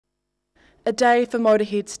A day for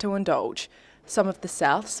motorheads to indulge. Some of the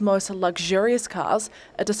South's most luxurious cars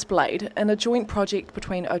are displayed in a joint project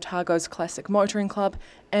between Otago's Classic Motoring Club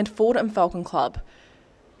and Ford and Falcon Club.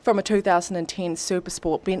 From a 2010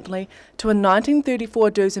 Supersport Bentley to a 1934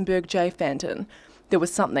 Duesenberg J Phantom, there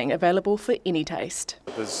was something available for any taste.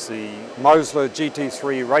 There's the Mosler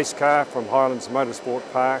GT3 race car from Highlands Motorsport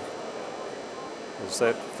Park. There's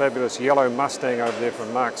that fabulous yellow Mustang over there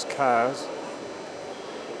from Mark's Cars.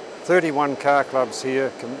 31 car clubs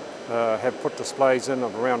here have put displays in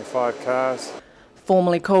of around 5 cars.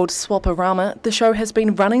 Formerly called Swaparama, the show has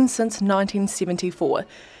been running since 1974.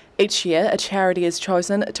 Each year, a charity is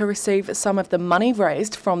chosen to receive some of the money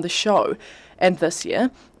raised from the show, and this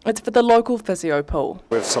year, it's for the local physio pool.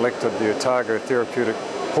 We've selected the Otago Therapeutic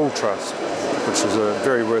Pool Trust, which is a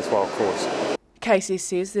very worthwhile cause. Casey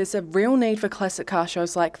says there's a real need for classic car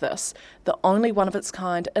shows like this, the only one of its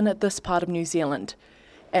kind in this part of New Zealand.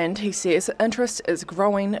 And he says interest is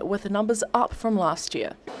growing, with the numbers up from last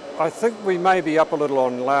year. I think we may be up a little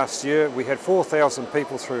on last year. We had 4,000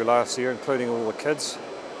 people through last year, including all the kids.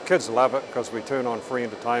 Kids love it because we turn on free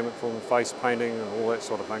entertainment for them, face painting and all that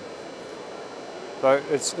sort of thing. So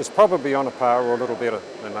it's probably on a par or a little better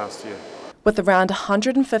than last year. With around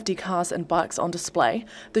 150 cars and bikes on display,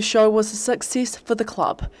 the show was a success for the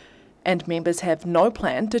club, and members have no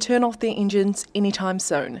plan to turn off their engines anytime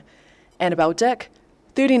soon. Annabelle Dick,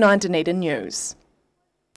 39 Dunedin News.